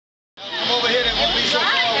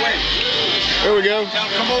There we go. Now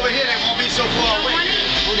come over here, they won't be so far away.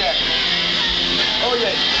 Who that? Oh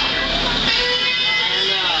yeah.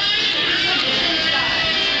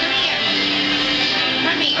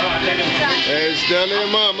 There's Deli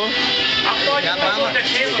and Mama.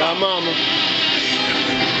 Got Mama.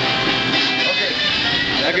 Okay.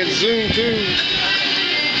 I can zoom too.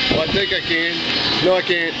 Well, I think I can. No, I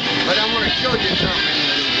can't. But I want to show you something.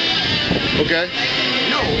 Okay.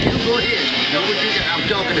 No, you go ahead. Now, what you got? I'm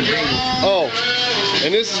talking to Bingo. Oh,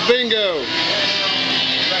 and this is Bingo.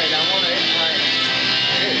 Right, I want to explain.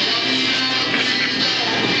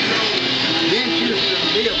 Didn't you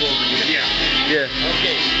live over here? Yeah. Yeah.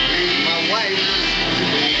 Okay. My wife,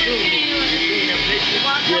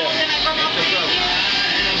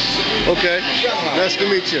 Okay. Nice to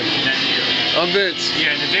meet you. I'm Vince.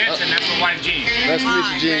 Yeah, the Vince, and that's my wife, Jean. Nice to meet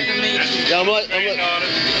you, Jean. Yeah, I'm like,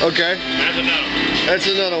 okay. That's another one. That's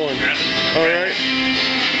another one. All right.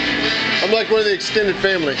 I'm like one of the extended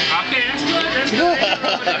family. Okay, that's good. That's good.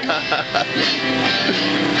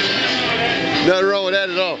 Nothing wrong with that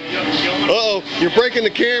at all. Uh-oh, you're breaking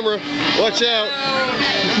the camera. Watch out.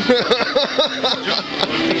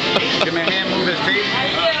 Give me a hand, move his feet.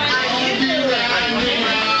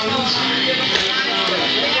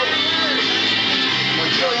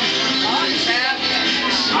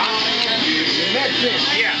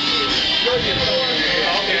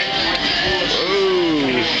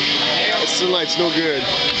 Ooh, that sunlight's no good.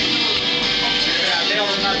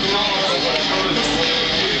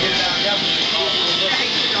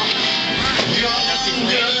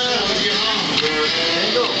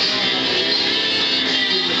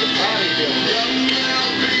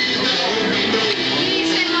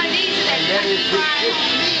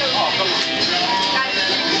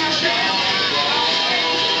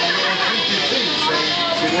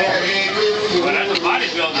 Well, that's a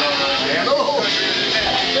bodybuilder.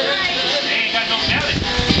 They ain't got no belly.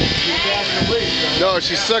 No,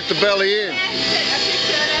 she sucked the belly in.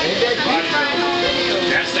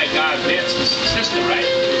 That's that guy Vince's sister, right?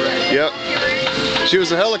 Yep. She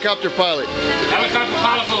was a helicopter pilot. Helicopter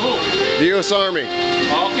pilot for who? The U.S. Army.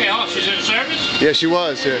 Okay, oh, she's in the service? Yeah, she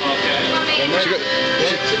was. Yeah. Okay.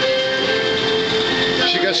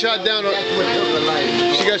 She got shot down.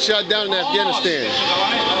 She got shot down in Afghanistan.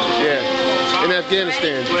 Yeah, in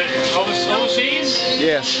Afghanistan. Overseas?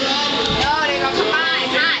 Yeah.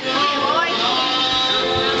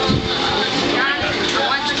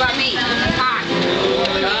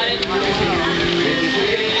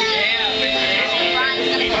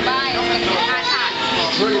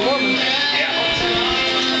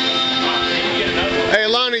 Hey,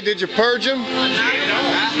 Lonnie, did you purge him?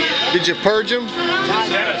 Did you purge him?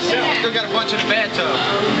 Still got a bunch in the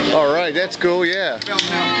bathtub. All right, that's cool. Yeah.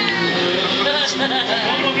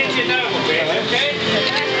 We'll get you another one, baby, okay?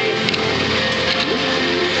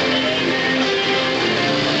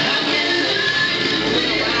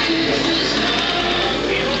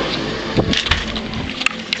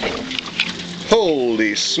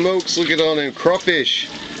 Holy smokes, look at all them crawfish.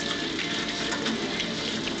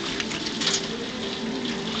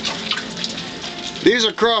 These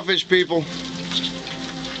are crawfish, people.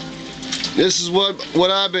 This is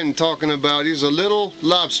what I've been talking about. These are little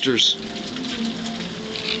lobsters.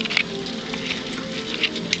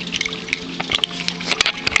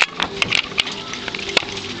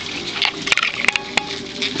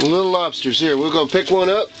 Little lobsters. Here, we're gonna pick one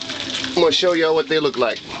up. I'm gonna show y'all what they look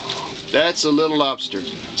like. That's a little lobster.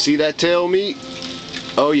 See that tail meat?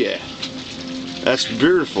 Oh yeah. That's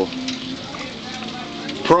beautiful.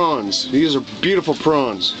 Prawns. These are beautiful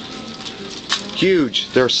prawns. Huge.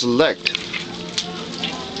 They're select.